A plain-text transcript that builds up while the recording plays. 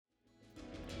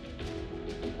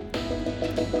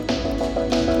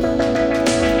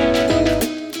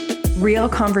Real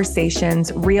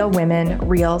conversations, real women,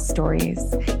 real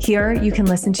stories. Here you can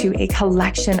listen to a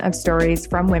collection of stories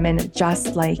from women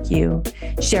just like you,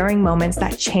 sharing moments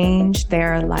that changed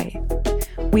their life.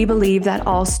 We believe that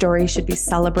all stories should be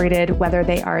celebrated, whether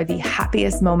they are the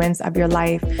happiest moments of your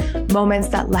life, moments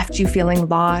that left you feeling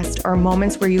lost, or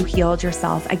moments where you healed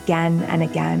yourself again and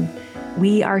again.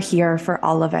 We are here for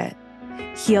all of it.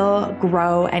 Heal,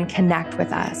 grow, and connect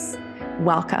with us.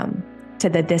 Welcome to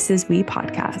the This Is We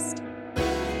podcast.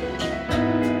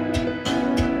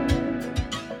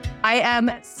 I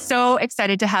am so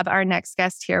excited to have our next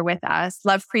guest here with us.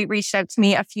 Lovepreet reached out to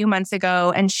me a few months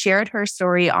ago and shared her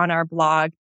story on our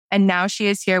blog. And now she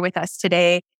is here with us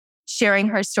today, sharing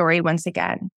her story once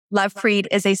again. Lovepreet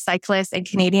is a cyclist and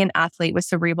Canadian athlete with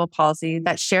cerebral palsy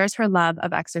that shares her love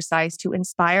of exercise to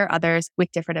inspire others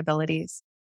with different abilities.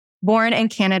 Born in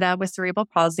Canada with cerebral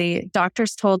palsy,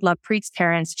 doctors told Lovepreet's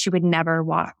parents she would never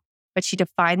walk, but she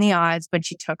defied the odds when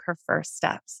she took her first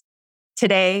steps.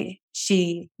 Today,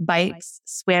 she bikes,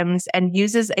 swims, and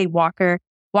uses a walker,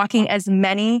 walking as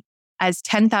many as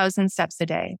 10,000 steps a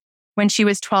day. When she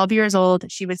was 12 years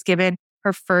old, she was given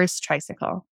her first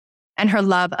tricycle, and her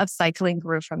love of cycling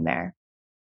grew from there.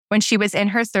 When she was in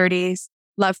her 30s,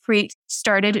 Lovepreet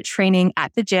started training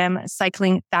at the gym,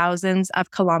 cycling thousands of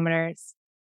kilometers,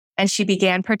 and she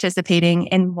began participating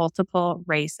in multiple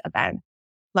race events.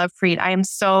 Lovepreet, I am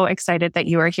so excited that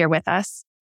you are here with us.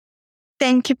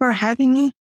 Thank you for having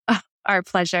me. Oh, our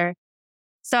pleasure.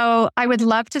 So I would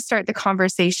love to start the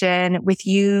conversation with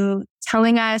you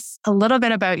telling us a little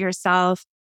bit about yourself,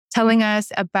 telling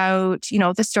us about,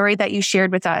 the story that you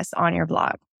shared with us on your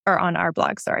blog, or on our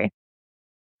blog, sorry.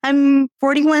 I'm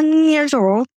 41 years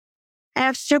old. I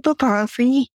have cerebral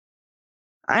palsy.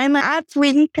 I'm an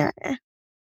athlete.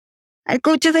 I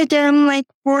go to the gym like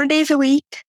 4 days a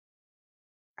week.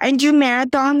 I do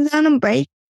marathons on a bike.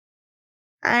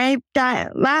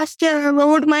 Last year, I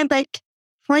rode my bike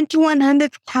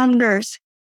 2,100 kilometers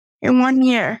in 1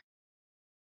 year.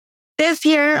 This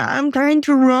year, I'm trying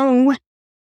to row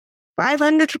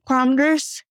 500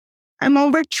 kilometers. I'm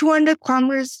over 200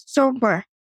 kilometers so far.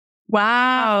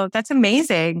 Wow, that's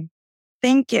amazing.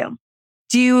 Thank you.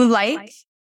 Do you like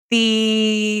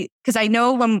because I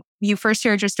know when you first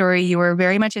shared your story, you were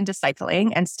very much into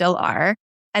cycling and still are.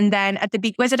 And then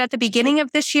was it at the beginning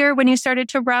of this year when you started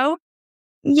to row?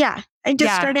 Yeah, I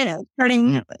just starting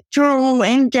to row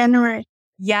in January.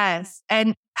 Yes.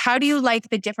 And how do you like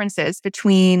the differences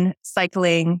between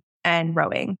cycling and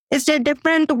rowing? It's a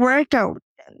different workout.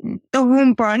 The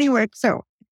whole body works out.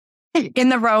 In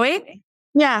the rowing?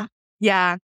 Yeah.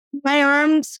 Yeah. My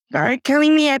arms are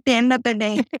killing me at the end of the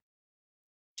day.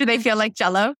 Do they feel like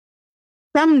Jell-O?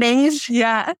 Some days.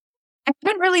 Yeah. I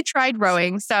haven't really tried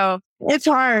rowing, so... It's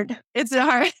hard. It's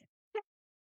hard.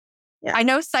 Yeah. I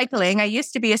know cycling. I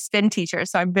used to be a spin teacher,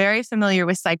 so I'm very familiar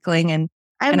with cycling. And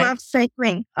I love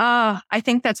cycling. Oh, I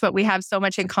think that's what we have so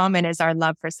much in common is our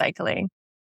love for cycling.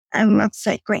 I love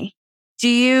cycling. Do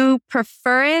you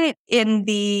prefer it in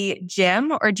the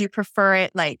gym or do you prefer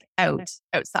it like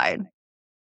outside?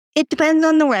 It depends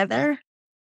on the weather.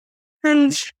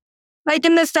 And like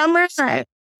in the summer, I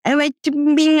like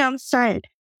to be outside.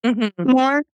 Mm-hmm.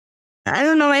 More, I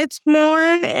don't know, it's more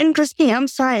interesting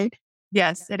outside.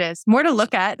 Yes, it is. More to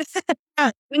look at.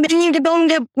 Yeah, then you don't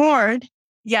get bored.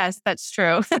 Yes, that's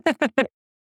true.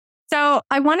 So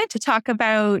I wanted to talk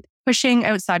about pushing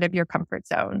outside of your comfort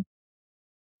zone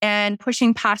and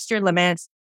pushing past your limits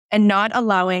and not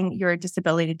allowing your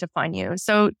disability to define you.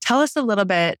 So tell us a little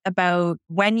bit about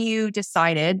when you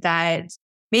decided that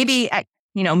maybe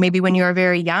when you were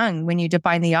very young, when you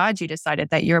defined the odds, you decided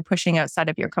that you're pushing outside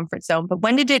of your comfort zone. But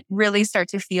when did it really start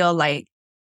to feel like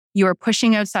you were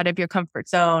pushing outside of your comfort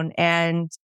zone and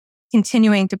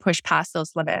continuing to push past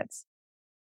those limits?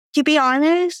 To be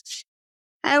honest,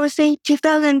 I would say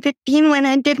 2015 when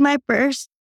I did my first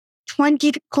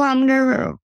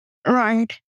 20-kilometer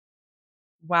ride.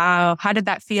 Wow. How did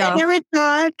that feel? I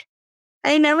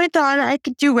never thought I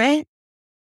could do it.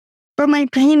 But my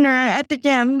trainer at the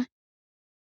gym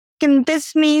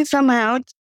convinced me somehow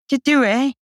to do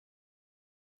it.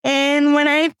 And when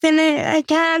I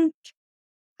finished,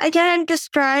 I can't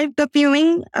describe the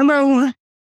feeling about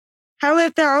how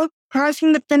it felt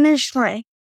crossing the finish line.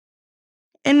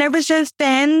 And ever since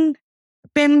then,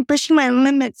 I've been pushing my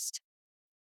limits.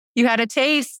 You had a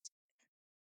taste.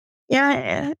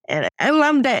 Yeah, and I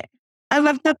loved it. I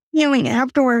loved the feeling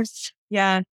afterwards.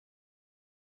 Yeah.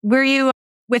 Were you,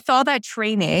 with all that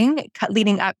training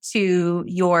leading up to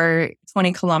your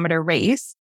 20-kilometer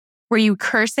race, were you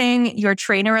cursing your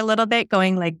trainer a little bit,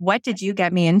 going like, what did you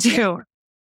get me into?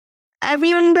 I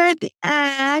remember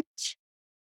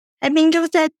I think it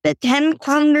was at the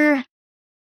 10-kilometer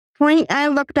point. I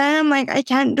looked at him like, I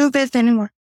can't do this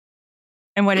anymore.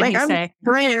 And what did Like, he I'm say?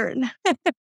 tired.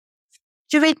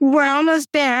 She's like, we're almost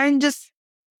there and just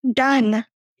done.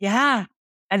 Yeah.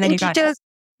 And then And you she got just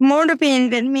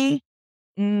motivated me.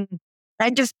 Mm, I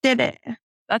just did it.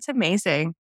 that's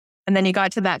amazing. And then you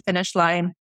got to that finish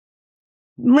line.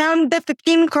 Around the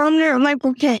 15-kilometer, I'm like,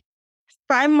 okay,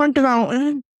 5 more to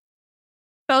go.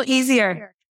 Felt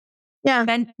easier. Yeah.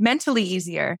 Mentally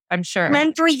easier, I'm sure.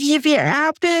 Mentally easier.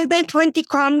 After the 20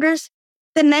 kilometers,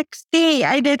 the next day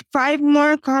I did 5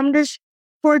 more kilometers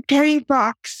for Terry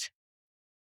Fox.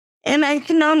 And I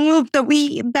cannot move that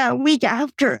week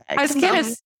after. I was gonna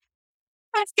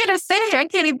say, I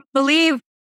can't even believe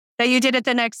that you did it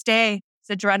the next day. It's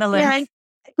adrenaline. Yeah, I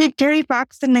did Terry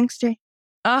Fox the next day.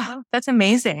 Oh, that's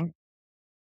amazing.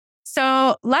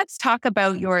 So let's talk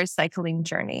about your cycling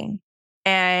journey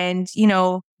and,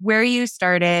 where you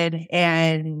started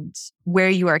and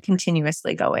where you are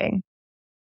continuously going.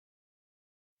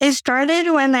 It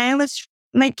started when I was,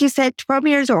 like you said, 12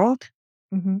 years old.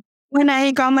 Mm-hmm. When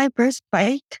I got my first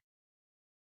bike.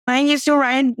 I used to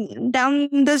ride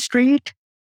down the street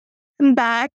and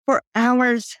back for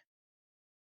hours.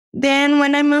 Then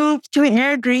when I moved to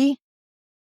Airdrie,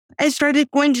 I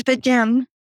started going to the gym.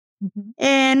 Mm-hmm.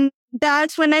 And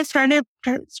that's when I started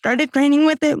training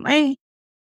with my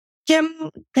gym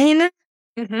trainer.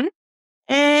 Mm-hmm.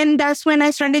 And that's when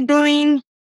I started doing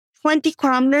 20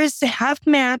 kilometers, half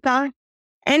marathon.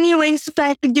 Any race that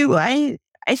I could do, I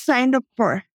signed up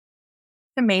for.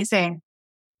 Amazing.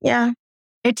 Yeah.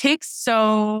 It takes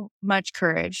so much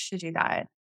courage to do that.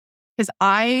 Because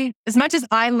as much as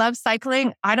I love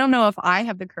cycling, I don't know if I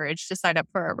have the courage to sign up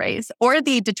for a race or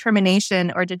the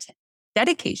determination or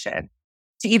dedication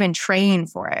to even train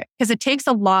for it. Because it takes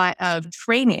a lot of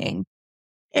training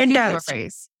It to does. do a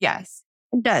race. Yes.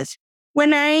 It does.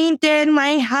 When I did my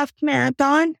half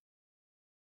marathon,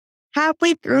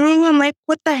 halfway through, I'm like,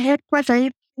 what the heck was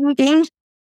I thinking?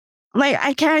 Like,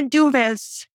 I can't do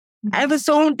this. I was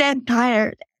so dead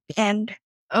tired. And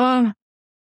my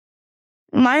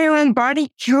own body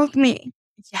killed me.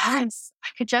 Yes.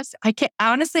 I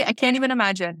can't even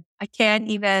imagine. I can't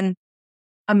even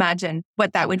imagine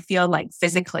what that would feel like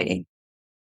physically.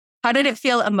 How did it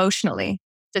feel emotionally,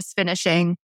 just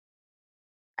finishing?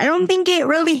 I don't think it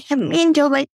really hit me until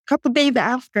like a couple days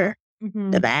after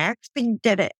that I actually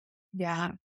did it.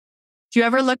 Yeah. Do you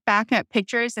ever look back at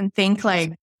pictures and think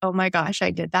like, oh my gosh,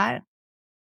 I did that?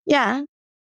 Yeah.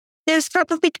 There's a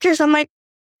couple pictures. I'm like,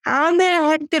 how the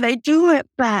heck did I do it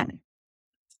that?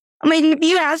 I mean, if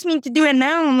you ask me to do it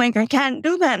now, I'm like, I can't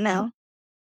do that now.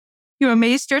 You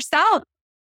amazed yourself.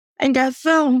 I guess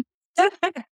so.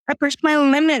 I pushed my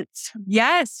limits.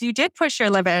 Yes, you did push your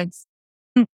limits.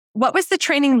 What was the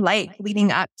training like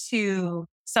leading up to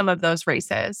some of those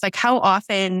races? Like, how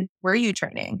often were you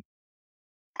training?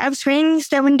 I was training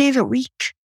 7 days a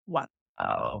week. Wow.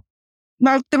 Oh.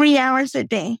 About 3 hours a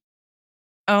day.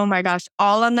 Oh my gosh.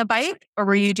 All on the bike? Or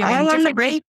were you doing All on the different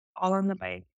bike. All on the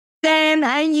bike. Then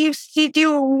I used to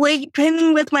do weight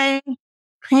training with my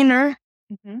trainer.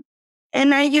 Mm-hmm.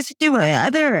 And I used to do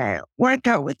other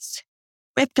workouts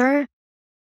with her.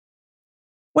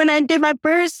 When I did my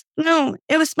first,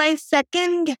 it was my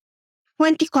second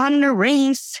 20-kilometer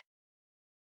race.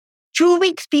 2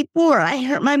 weeks before, I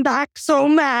hurt my back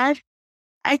so bad,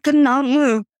 I could not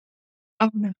move. Oh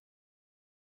no.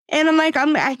 And I'm like,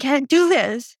 I can't do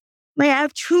this. Like, I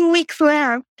have 2 weeks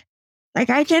left. Like,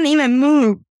 I can't even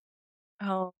move.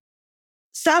 Oh.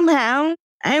 Somehow,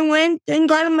 I went and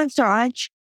got a massage.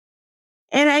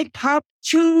 And I popped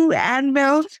 2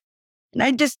 Advils. And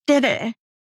I just did it.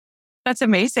 That's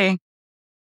amazing.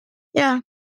 Yeah.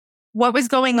 What was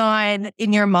going on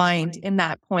in your mind in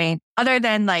that point? Other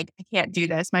than like, I can't do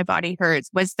this, my body hurts.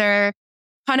 Was there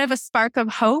kind of a spark of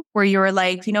hope where you were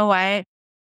like, you know what?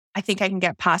 I think I can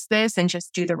get past this and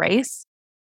just do the race?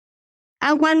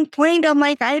 At one point, I'm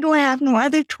like, I don't have no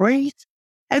other choice.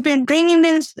 I've been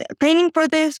training for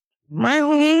this my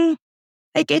whole,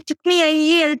 like, it took me a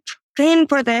year to train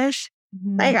for this.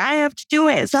 Mm-hmm. Like, I have to do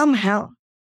it somehow.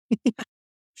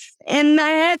 And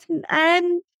I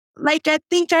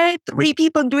think I had 3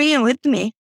 people doing it with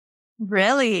me.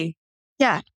 Really?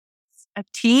 Yeah. A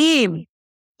team.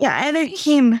 Yeah, I had a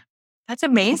team. That's The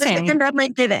amazing. second time I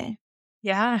did it.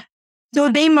 Yeah.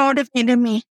 So they motivated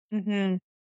me. Mm-hmm.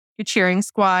 Your cheering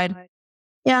squad.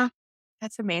 Yeah.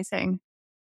 That's amazing.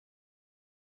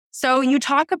 So you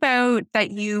talk about that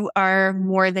you are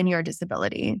more than your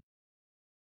disability.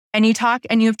 And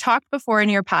you've talked before in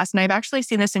your past, and I've actually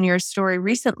seen this in your story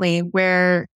recently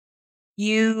where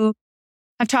you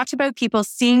I've talked about people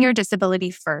seeing your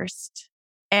disability first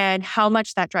and how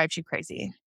much that drives you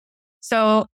crazy.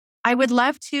 So I would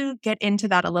love to get into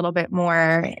that a little bit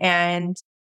more and,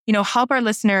 help our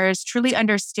listeners truly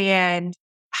understand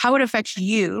how it affects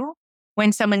you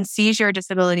when someone sees your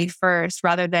disability first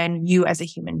rather than you as a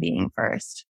human being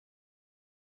first.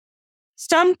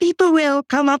 Some people will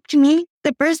come up to me.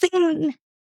 The first thing,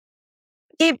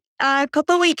 a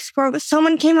couple of weeks ago,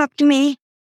 someone came up to me,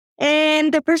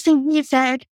 and the first thing he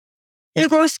said, "Your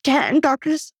gross cat and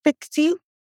doctors fix you."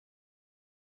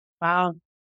 Wow.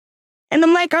 And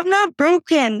I'm like, I'm not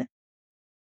broken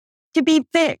to be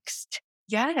fixed.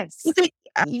 Yes. He's like,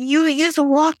 you use a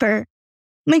walker.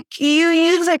 I'm like, you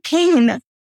use a cane.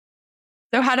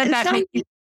 So how did that make you?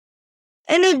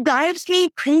 And it drives me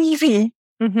crazy.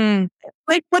 Mm-hmm.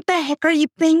 Like, what the heck are you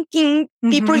thinking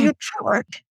before you talk?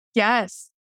 Yes.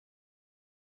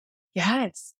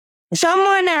 Yes.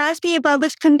 Someone asked me about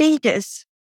this contagious.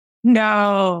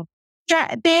 No.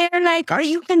 Yeah, they're like, are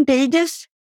you contagious?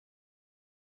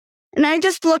 And I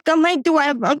just looked, I'm like, do I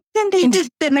have a contagious?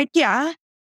 They're like, yeah.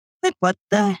 Like, what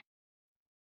the?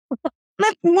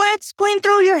 Like, what's going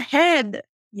through your head?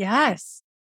 Yes.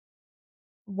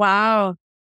 Wow.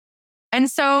 And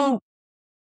so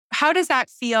how does that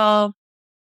feel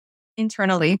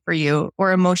internally for you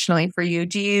or emotionally for you?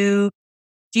 Do you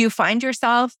find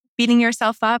yourself beating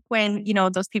yourself up when,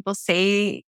 those people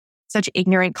say such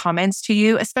ignorant comments to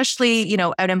you, especially,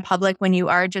 out in public when you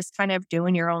are just kind of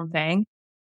doing your own thing?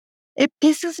 It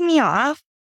pisses me off.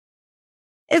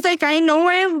 It's like, I know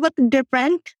I look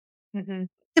different Mm-hmm.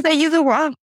 because I use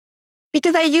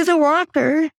a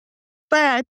walker,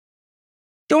 but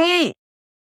don't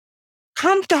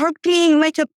come talk to me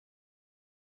like a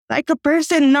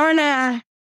person, not a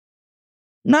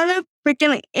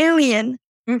freaking alien.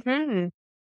 Mm-hmm.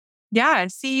 Yeah.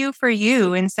 See you for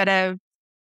you instead of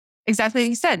exactly like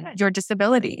you said, your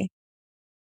disability.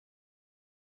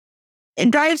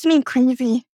 It drives me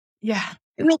crazy. Yeah.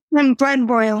 It makes my blood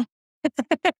boil.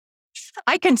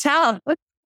 I can tell.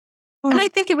 And I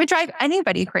think it would drive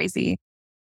anybody crazy.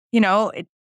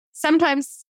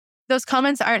 Sometimes those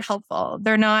comments aren't helpful.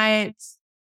 They're not,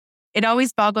 it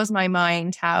always boggles my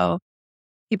mind how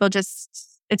people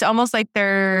it's almost like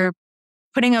they're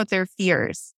putting out their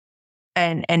fears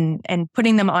and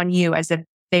putting them on you as if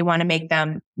they want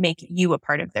to make you a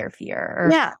part of their fear.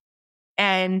 Yeah.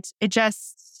 And it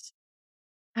just,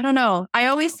 I don't know. I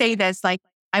always say this, like,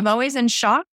 I'm always in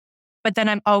shock, but then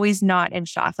I'm always not in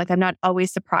shock. Like, I'm not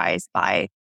always surprised by,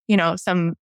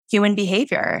 some human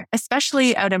behavior,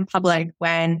 especially out in public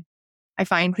when I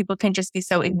find people can just be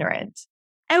so ignorant.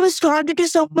 I was talking to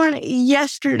someone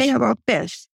yesterday about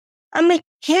this. I'm like,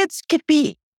 kids could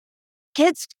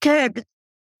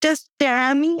just stare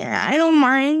at me. I don't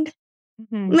mind.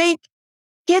 Mm-hmm. Like,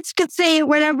 kids could say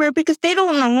whatever because they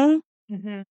don't know.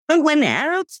 Mm-hmm. But when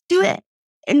adults do it,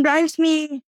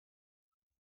 it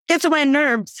gets on my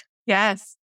nerves.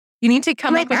 Yes. You need to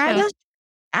come up with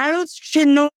adults should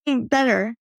know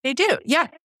better. They do. Yeah,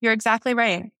 you're exactly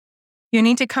right. You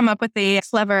need to come up with a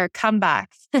clever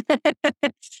comeback.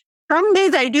 Some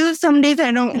days I do, some days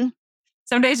I don't.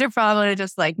 Some days you're probably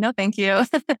just like, no, thank you.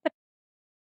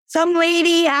 Some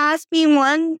lady asked me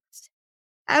once,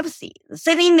 I was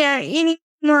sitting there eating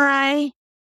I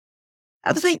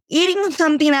was like eating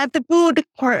something at the food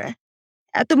court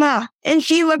at the mall. And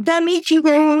she looked at me, she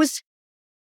goes,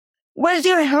 "Where's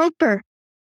your helper?"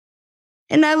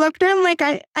 And I looked at her, I'm like,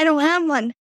 I don't have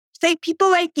one. She's like, people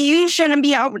like you shouldn't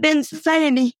be out in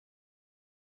society.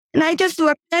 And I just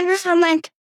looked at her, I'm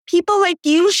like, people like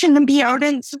you shouldn't be out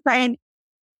in society.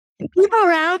 And people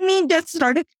around me just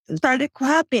started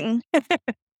clapping.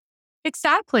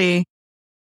 Exactly.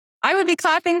 I would be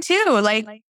clapping too.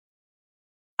 Like,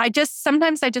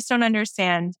 sometimes I just don't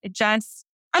understand.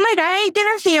 I'm like, I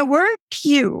didn't say a word to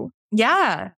you.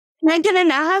 Yeah. And I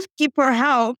didn't ask you for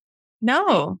help.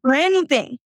 No. Or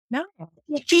anything. No.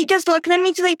 She just looked at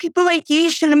me, she's like, people like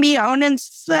you shouldn't be out in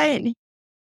society.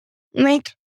 I'm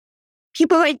like,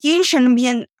 people like you shouldn't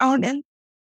be out in.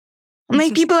 I'm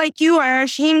like, people like you are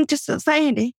ashamed to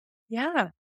society. Yeah.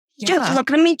 She just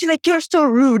looked at me, she's like, you're so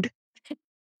rude.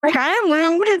 Like, I am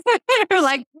rude. You're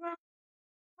like,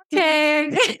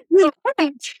 okay.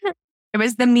 It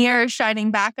was the mirror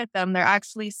shining back at them. They're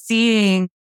actually seeing,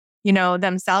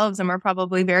 themselves and were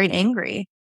probably very angry,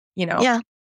 Yeah.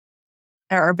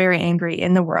 or very angry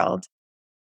in the world.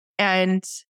 And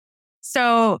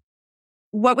so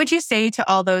what would you say to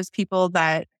all those people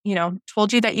that,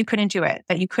 told you that you couldn't do it,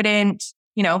 that you couldn't,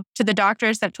 to the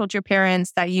doctors that told your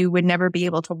parents that you would never be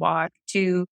able to walk,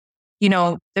 to,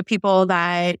 the people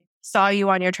that saw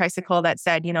you on your tricycle that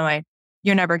said,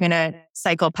 you're never going to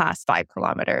cycle past 5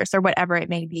 kilometers or whatever it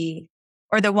may be.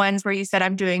 Or the ones where you said,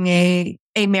 I'm doing a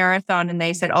marathon and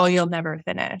they said, oh, you'll never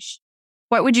finish.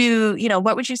 What would you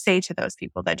say to those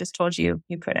people that just told you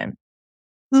you couldn't?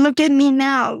 Look at me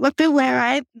now. Look at where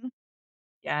I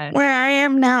Yeah.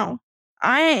 am now.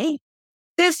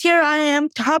 This year I am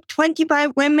top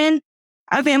 25 women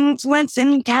of influence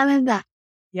in Canada.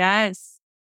 Yes.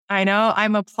 I know.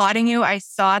 I'm applauding you. I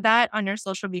saw that on your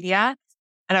social media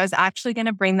and I was actually going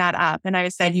to bring that up. And I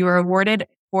said, you were awarded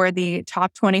for the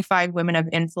top 25 women of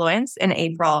influence in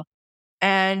April.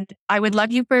 And I would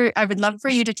love for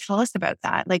you to tell us about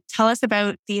that. Like, tell us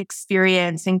about the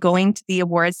experience and going to the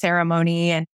award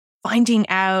ceremony and finding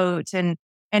out and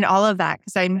all of that.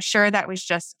 Cause I'm sure that was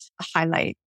just a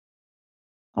highlight.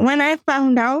 When I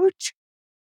found out,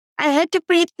 I had to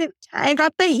read it. I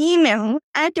got the email.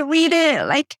 I had to read it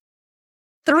like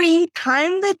 3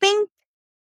 times, I think.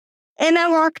 And I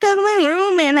walked out of my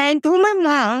room and I told my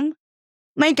mom,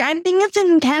 like, I think it's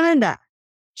in Canada.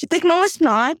 She's like, no, it's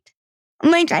not.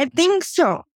 I'm like, I think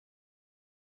so.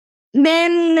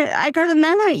 Then I got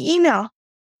another email.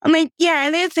 I'm like, yeah,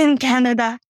 it is in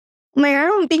Canada. I'm like, I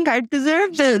don't think I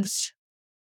deserve this.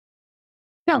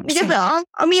 No, Because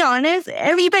I'll be honest,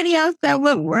 everybody else that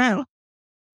we're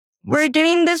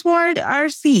doing this award, our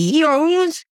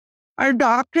CEOs, our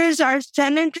doctors, our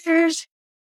senators.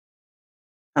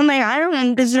 I'm like, I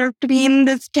don't deserve to be in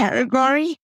this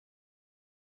category.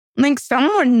 I'm like,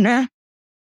 someone made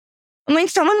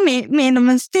a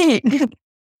mistake.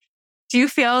 do you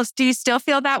still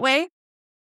feel that way?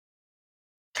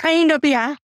 Kind of,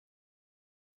 yeah.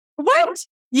 What?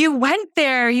 You went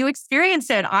there, you experienced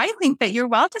it. I think that you're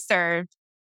well deserved.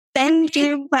 Thank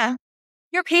you.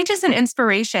 Your page is an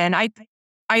inspiration. I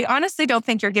honestly don't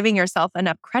think you're giving yourself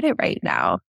enough credit right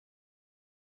now.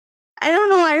 I don't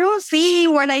know. I don't see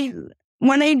what I do.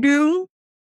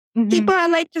 Mm-hmm. People are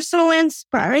like, they're so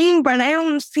inspiring, but I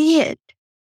don't see it.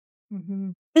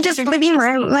 Mm-hmm. I'm just living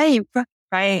my life.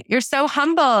 Right. You're so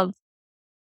humbled.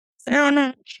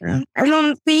 I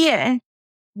don't see it.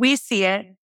 We see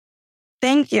it.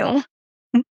 Thank you.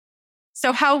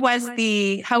 So how was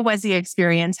the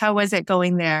experience? How was it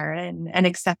going there and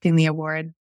accepting the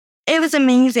award? It was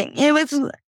amazing. It was,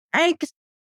 I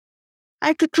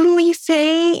could truly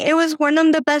say it was one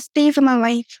of the best days of my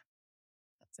life.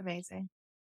 That's amazing.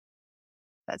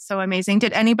 That's so amazing.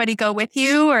 Did anybody go with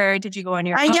you or did you go on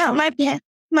your own? I got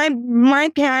my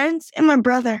parents and my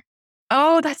brother.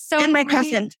 Oh, that's so and my great.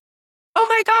 cousin. Oh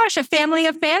my gosh, a family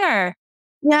affair.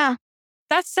 Yeah.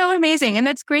 That's so amazing. And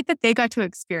that's great that they got to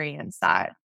experience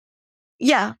that.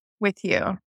 Yeah. With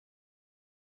you.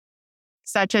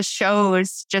 So that just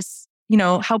shows just,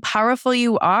 how powerful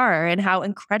you are and how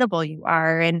incredible you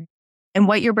are and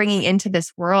what you're bringing into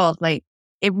this world. Like,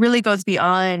 it really goes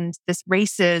beyond this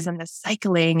races and this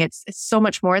cycling. It's so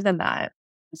much more than that.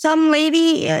 Some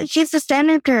lady, she's a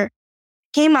senator,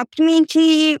 came up to me.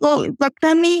 She looked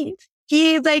at me.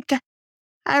 She's like,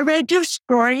 I read your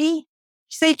story.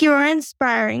 She's like, you're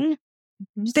inspiring.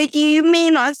 Mm-hmm. She's like, you may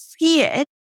not see it,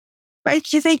 but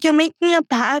she's like, you're making a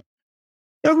path.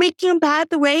 You're making a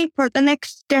pathway for the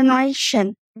next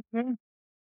generation. Mm-hmm.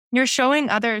 You're showing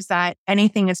others that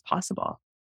anything is possible.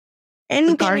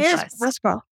 Anything is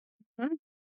possible. Mm-hmm.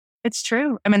 It's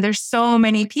true. I mean, there's so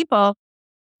many people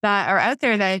that are out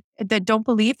there that don't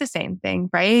believe the same thing,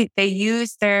 right? They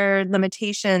use their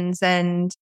limitations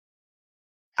and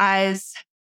as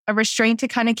a restraint to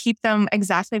kind of keep them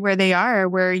exactly where they are,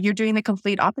 where you're doing the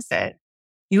complete opposite.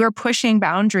 You are pushing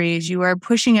boundaries. You are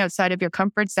pushing outside of your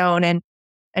comfort zone and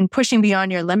pushing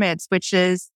beyond your limits, which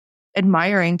is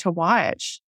admiring to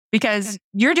watch because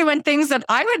you're doing things that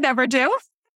I would never do.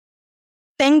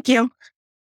 Thank you.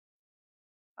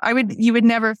 You would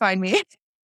never find me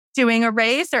doing a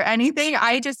race or anything.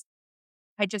 I just,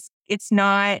 it's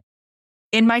not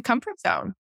in my comfort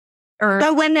zone.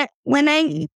 But when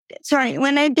I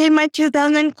did my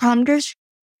 2,000 kilometers,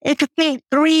 it took me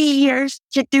 3 years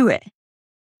to do it.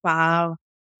 Wow.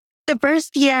 The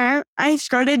first year I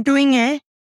started doing it,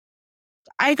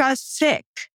 I got sick.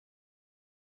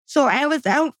 So I was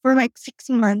out for like 6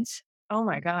 months. Oh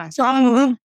my gosh.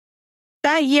 So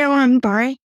that year went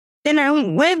by. Then I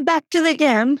went back to the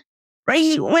gym.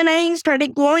 Right when I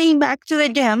started going back to the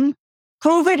gym,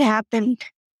 COVID happened.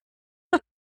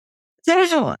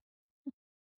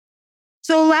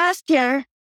 So last year,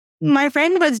 my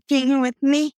friend was training with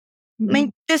me. Mm-hmm. Like,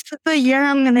 this is the year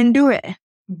I'm going to do it.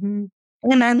 Mm-hmm.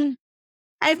 And then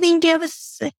I think it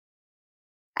was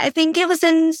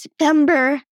in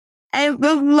September. I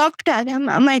looked at him.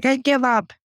 I'm like, I give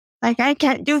up. Like, I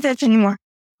can't do this anymore.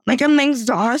 Like, I'm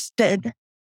exhausted.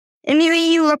 And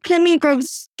he looked at me and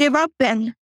goes, give up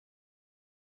then.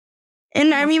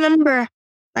 And I remember,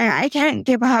 I can't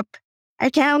give up. I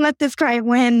can't let this guy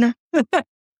win.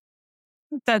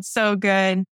 That's so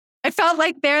good. I felt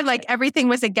like everything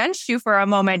was against you for a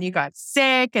moment. You got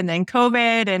sick and then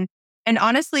COVID. And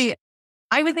honestly,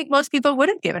 I would think most people would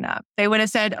have given up. They would have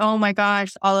said, oh my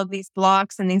gosh, all of these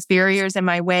blocks and these barriers in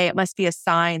my way, it must be a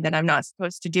sign that I'm not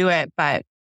supposed to do it. But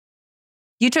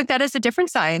you took that as a different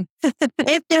sign.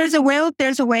 If there's a will,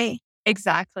 there's a way.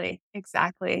 Exactly.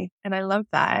 And I love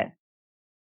that.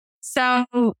 So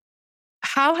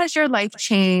how has your life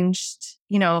changed,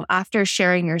 after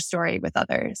sharing your story with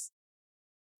others?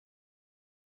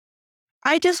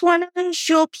 I just want to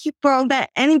show people that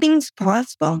anything's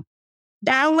possible.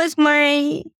 That was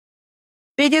my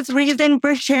biggest reason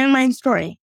for sharing my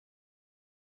story,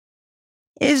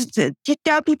 is to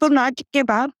tell people not to give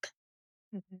up,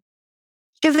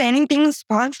 because anything's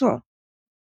possible.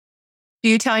 Do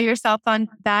you tell yourself on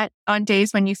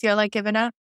days when you feel like giving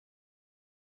up?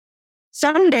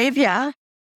 Some days, yeah.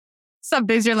 Some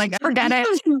days you're like, forget it.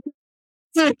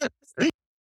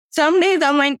 Some days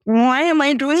I'm like, why am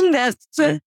I doing this?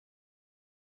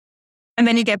 And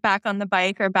then you get back on the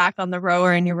bike or back on the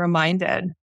rower and you're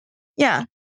reminded. Yeah.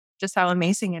 Just how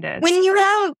amazing it is. When you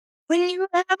have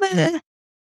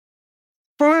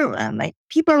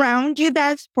people around you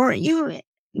that support you,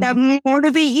 that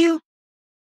motivate you,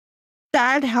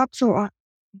 that helps a lot.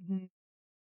 Mm-hmm.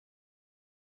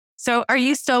 So are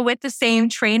you still with the same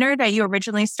trainer that you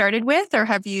originally started with, or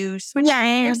have you switched? Yeah, I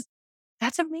am.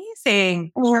 That's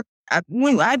amazing.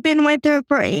 I've been with her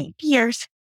for 8 years.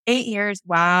 8 years.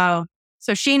 Wow.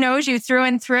 So she knows you through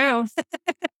and through.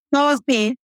 Knows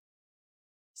me.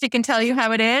 She can tell you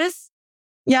how it is.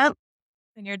 Yep.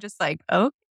 And you're just like,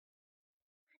 oh.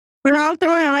 But I'll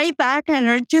throw it right back at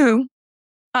her too.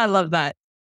 I love that.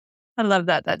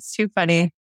 That's too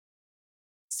funny.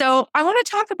 So I want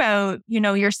to talk about,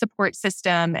 your support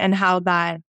system and how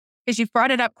that, because you've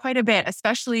brought it up quite a bit,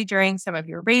 especially during some of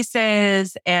your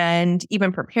races and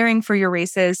even preparing for your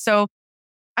races. So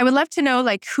I would love to know,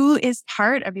 who is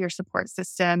part of your support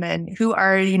system and who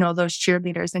are, those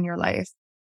cheerleaders in your life?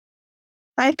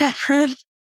 I heard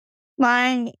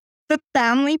the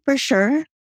family for sure.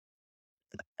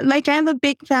 I have a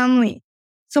big family.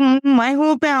 So my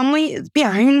whole family is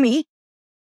behind me.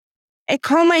 I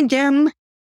call my gym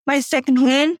my second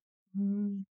home.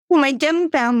 Well, my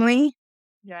gym family.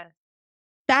 Yeah.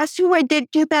 That's who I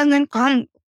did 2,000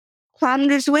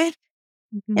 kilometers with.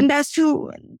 Mm-hmm. And that's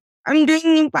who I'm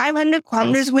doing 500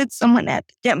 kilometers with someone at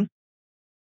the gym.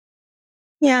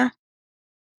 Yeah. Wow.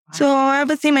 So I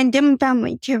would say my gym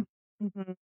family too.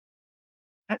 Mm-hmm.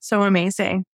 That's so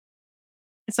amazing.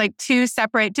 It's like two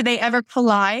separate. Do they ever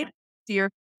collide? Do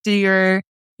your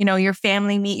your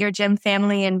family meet your gym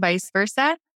family and vice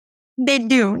versa? They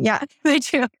do. Yeah, they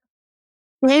do.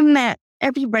 They met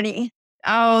everybody.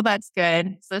 Oh, that's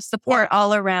good. So support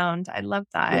all around. I love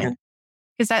that.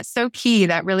 Because that's so key.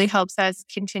 That really helps us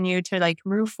continue to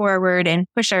move forward and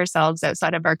push ourselves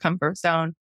outside of our comfort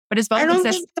zone. But as well, I don't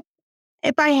think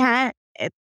if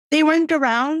they weren't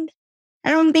around, I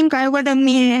don't think I would have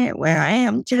made it where I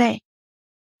am today.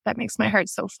 That makes my heart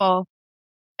so full.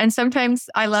 And sometimes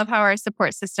I love how our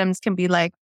support systems can be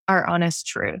like our honest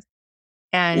truth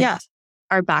and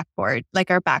our backboard,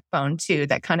 our backbone too,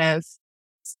 that kind of,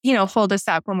 hold us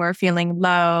up when we're feeling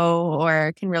low,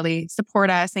 or can really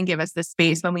support us and give us the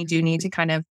space when we do need to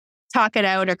kind of talk it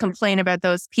out or complain about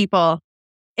those people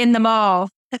in the mall.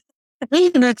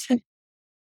 You need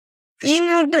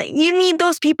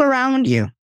those people around you.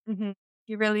 Mm-hmm.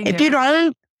 You really do. If you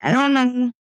don't, I don't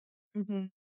know. Mm-hmm.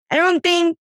 I don't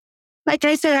think, like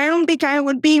I said, I don't think I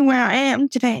would be where I am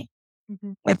today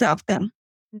without them.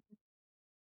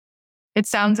 It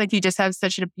sounds like you just have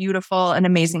such a beautiful and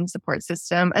amazing support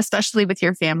system, especially with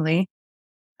your family.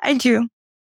 I do.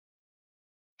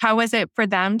 How was it for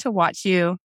them to watch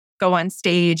you go on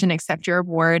stage and accept your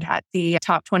award at the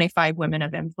Top 25 Women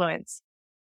of Influence?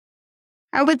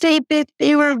 I would say that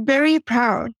they were very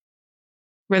proud.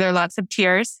 Were there lots of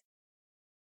tears?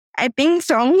 I think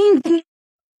so.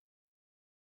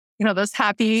 Those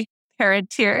happy parent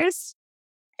tears?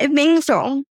 I think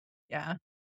so. Yeah.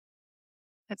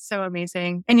 That's so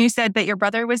amazing. And you said that your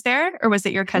brother was there, or was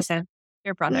it your cousin?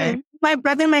 Your brother. My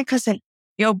brother and my cousin.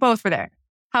 You both were there.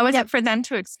 How was it for them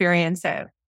to experience it?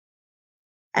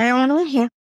 I don't know. Yeah.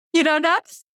 You don't know?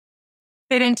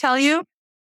 They didn't tell you?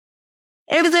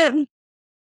 It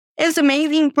was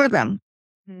amazing for them.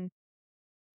 Mm-hmm.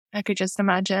 I could just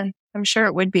imagine. I'm sure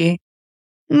it would be.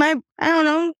 I don't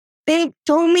know. They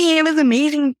told me it was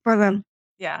amazing for them.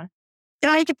 Yeah.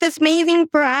 It's amazing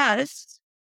for us.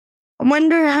 I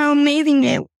wonder how amazing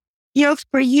it feels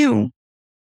for you.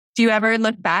 Do you ever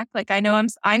look back? Like, I know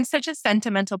I'm such a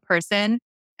sentimental person,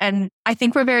 and I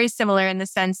think we're very similar in the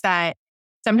sense that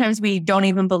sometimes we don't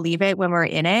even believe it when we're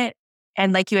in it.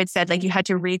 And like you had said, like you had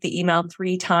to read the email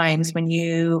 3 times when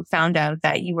you found out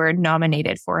that you were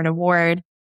nominated for an award.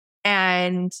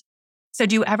 And so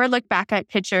do you ever look back at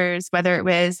pictures, whether it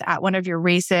was at one of your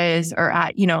races or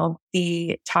at,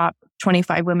 the top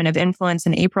 25 women of influence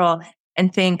in April,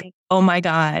 and think, oh my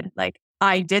God, like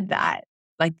I did that.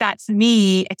 Like that's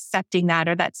me accepting that,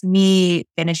 or that's me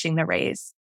finishing the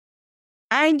race.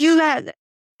 I do that.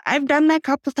 I've done that a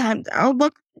couple times. I'll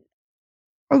look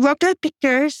at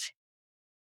pictures.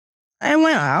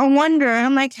 I'll wonder.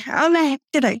 I'm like, how the heck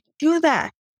did I do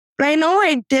that? But I know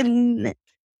I didn't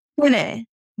win it.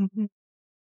 Mm-hmm.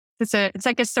 It's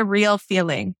like a surreal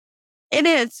feeling. It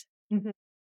is. Mm-hmm.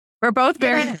 We're both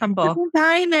very humble.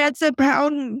 That's a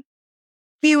proud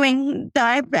feeling that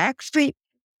I've actually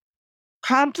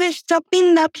accomplished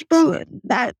something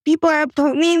that people have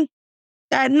told me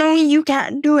that no, you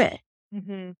can't do it.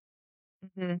 Mm-hmm.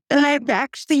 Mm-hmm. And I've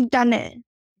actually done it.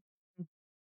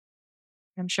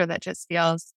 I'm sure that just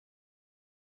feels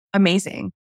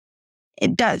amazing.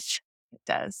 It does. It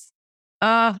does.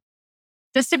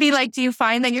 Just to be like, do you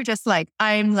find that you're just like,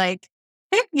 I'm like,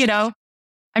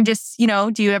 I'm just,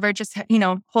 do you ever just,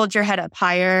 hold your head up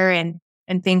higher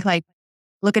and think like,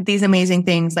 look at these amazing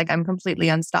things. Like I'm completely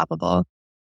unstoppable.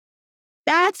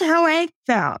 That's how I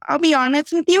felt. I'll be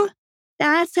honest with you.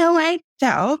 That's how I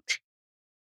felt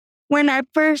when I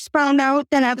first found out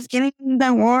that I was getting the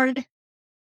award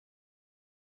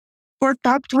for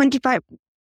top 25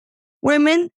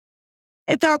 women.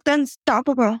 It felt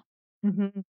unstoppable.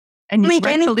 Mm-hmm. And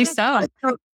rightfully so.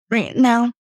 Right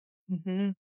now.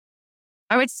 Mm-hmm.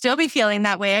 I would still be feeling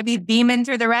that way. I'd be beaming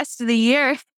through the rest of the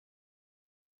year.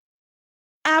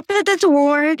 After this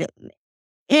award,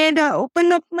 it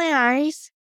opened up my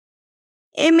eyes.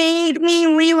 It made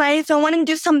me realize I want to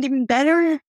do something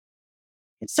better,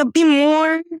 something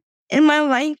more in my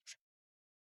life.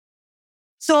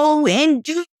 So in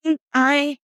June,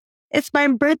 it's my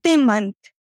birthday month.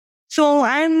 So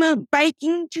I'm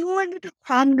biking 200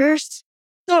 kilometers.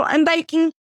 So I'm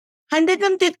biking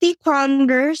 150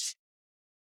 kilometers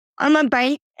on my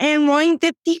bike and rowing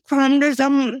 50 kilometers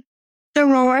on the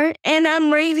rower. And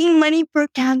I'm raising money for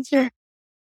cancer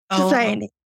society.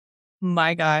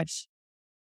 My gosh.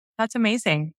 That's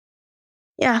amazing.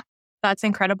 Yeah. That's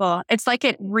incredible. It's like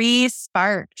it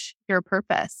re-sparked your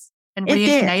purpose and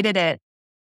reignited it.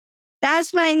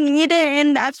 That's what I needed,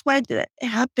 and that's what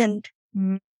happened.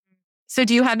 Mm-hmm. So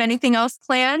do you have anything else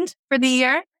planned for the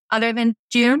year other than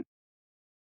June?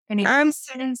 Any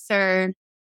lessons or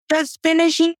just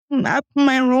finishing up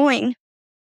my rowing.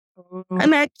 Ooh.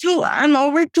 I'm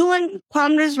over 200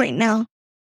 kilometers right now.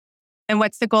 And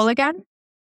what's the goal again?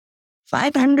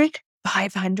 500.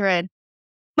 500.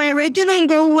 My original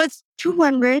goal was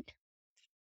 200.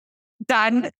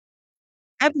 Done.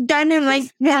 I've done it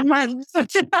like that months.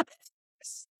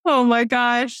 Oh my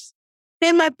gosh.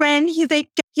 Then my friend, he's like,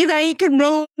 he can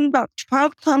row about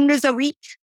 12 kilometers a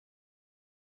week.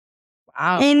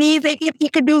 Wow. And he's like, if he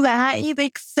could do that, he's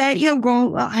like, said he'll go a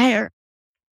lot higher.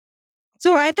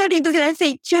 So I thought he was going to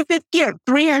say 250 or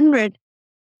 300.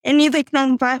 And he's like,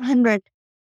 no, 500.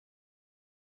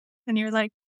 And you're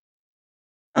like,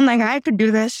 I'm like, I could do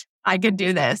this. I could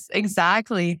do this.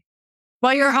 Exactly.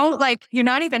 Well, you're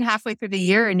not even halfway through the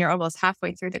year and you're almost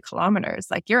halfway through the kilometers.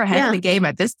 Like you're ahead of the game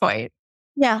at this point.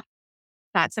 Yeah.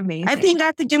 That's amazing. I think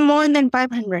I could do more than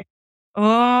 500.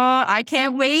 Oh, I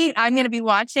can't wait. I'm going to be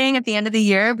watching at the end of the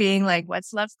year being like,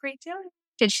 what's Lovepreet doing?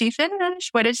 Did she finish?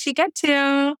 What did she get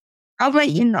to? I'll let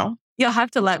you know. You'll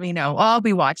have to let me know. I'll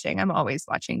be watching. I'm always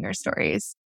watching your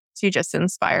stories. So you just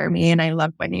inspire me. And I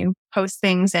love when you post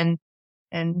things and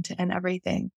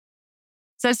everything.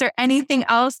 So is there anything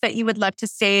else that you would love to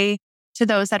say to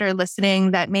those that are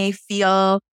listening that may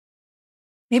feel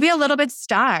maybe a little bit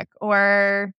stuck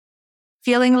or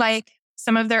feeling like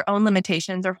some of their own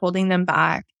limitations are holding them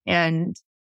back and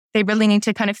they really need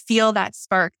to kind of feel that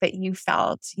spark that you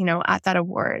felt, at that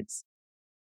awards?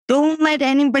 Don't let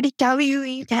anybody tell you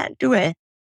you can't do it,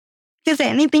 because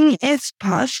anything is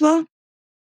possible.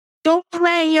 Don't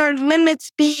let your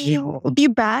limits hold you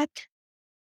back.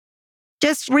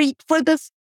 Just reach for the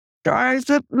stars,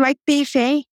 like they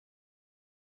say,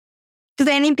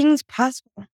 because anything's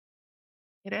possible.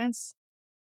 It is.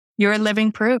 You're a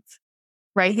living proof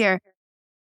right here.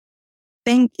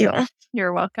 Thank you.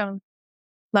 You're welcome.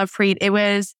 Lovepreet, it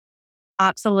was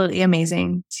absolutely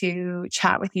amazing to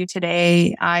chat with you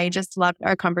today. I just loved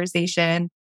our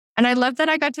conversation. And I love that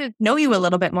I got to know you a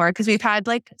little bit more because we've had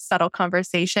like subtle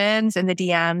conversations in the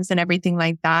DMs and everything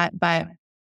like that. But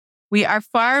we are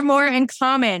far more in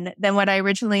common than what I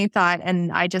originally thought.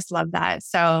 And I just love that.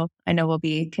 So I know we'll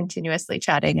be continuously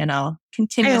chatting and I'll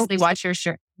continuously watch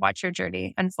your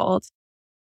journey unfold.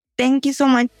 Thank you so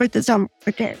much for this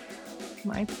opportunity.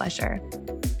 My pleasure.